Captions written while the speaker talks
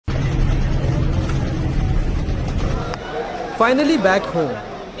Finally back home.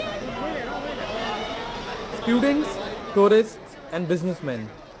 Students, tourists and businessmen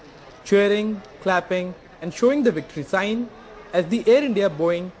cheering, clapping and showing the victory sign as the Air India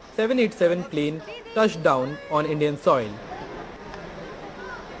Boeing 787 plane touched down on Indian soil.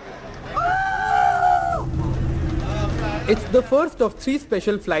 It's the first of 3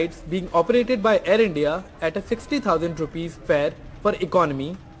 special flights being operated by Air India at a 60,000 rupees fare for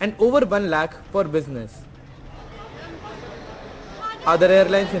economy and over 1 lakh for business. Other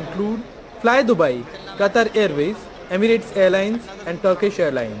airlines include Fly Dubai, Qatar Airways, Emirates Airlines and Turkish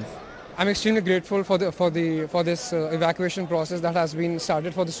Airlines. I'm extremely grateful for this evacuation process that has been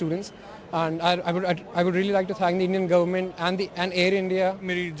started for the students, and I would really like to thank the Indian government and Air India.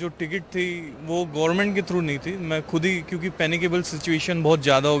 मेरी जो ticket थी वो government के through नहीं थी, मैं खुद ही, क्योंकि पैनिकेबल सिचुएशन बहुत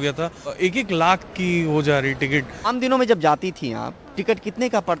ज़्यादा हो गया था, 1-1 लाख की हो जा रही टिकट। आम दिनों में जब जाती थी आप, टिकट कितने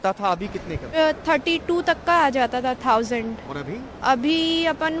का पड़ता था, अभी कितने का? 32 तक का आ जाता था 1000। और अभी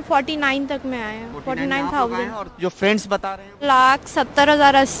अपन 49 तक में आए हैं, 49,000। और जो फ्रेंड्स बता रहे हैं लाख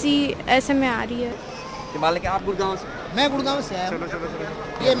 70,000 80 ऐसे में आ रही है। हिमालय के आप गुड़गांव से? मैं गुड़गांव से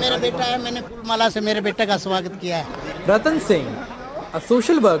आया। ये मेरा बेटा है, मैंने फूलमाला से मेरे बेटे का स्वागत किया है। Ratan Singh, a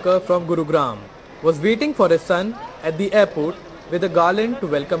social worker from Gurugram, was waiting for his son at the airport with a garland to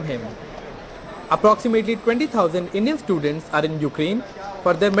welcome him. Approximately 20,000 Indian students are in Ukraine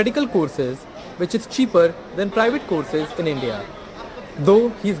for their medical courses, which is cheaper than private courses in India.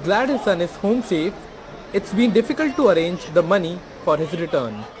 Though he is glad his son is home safe, it's been difficult to arrange the money for his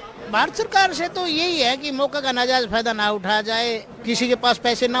return. Bharat सरकार से तो यही है कि मौका का नाजायज फायदा ना उठाया जाए। किसी के पास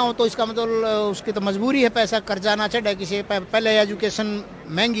पैसे ना हो तो इसका मतलब उसकी तो मजबूरी है पैसा कर्जा ना चढ़े। किसी पहले एजुकेशन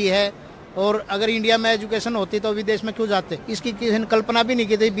महंगी है, और अगर इंडिया में एजुकेशन होती तो विदेश में क्यों जाते। इसकी किसी ने कल्पना भी नहीं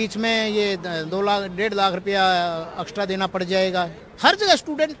की थी बीच में ये 2 लाख 1.5 लाख रुपया एक्स्ट्रा देना पड़ जाएगा। हर जगह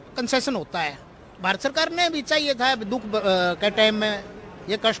स्टूडेंट कंसेशन होता है। भारत सरकार ने भी चाहिए था, दुख के टाइम में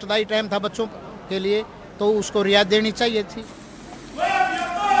ये कष्टदायी टाइम था बच्चों के लिए, तो उसको रियायत देनी चाहिए थी।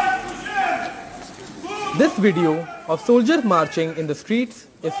 This video of soldiers marching in the streets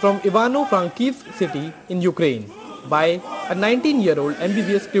is from Ivano-Frankivsk city in Ukraine by a 19-year-old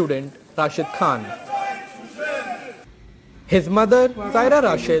MBBS student, Rashid Khan. His mother, Saira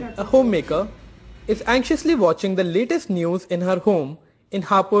Rashid, a homemaker, is anxiously watching the latest news in her home in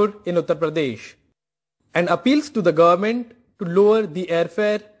Hapur in Uttar Pradesh and appeals to the government to lower the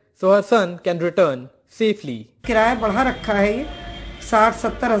airfare so her son can return safely. किराया बढ़ा रखा है ये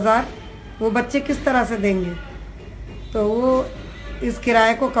 60-70 हज़ार, वो बच्चे किस तरह से देंगे? तो वो इस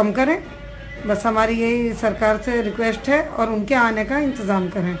किराए को कम करें, बस हमारी यही सरकार से रिक्वेस्ट है, और उनके आने का इंतजाम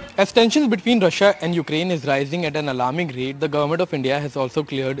करें। As tensions between Russia and Ukraine is rising at an alarming rate, the government of India has also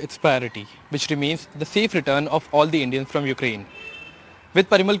cleared its priority, which remains the safe return of all the Indians from Ukraine. With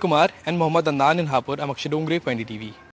Parimal Kumar and Mohammad Andan in Hapur, I'm Akshay Dongre for NDTV.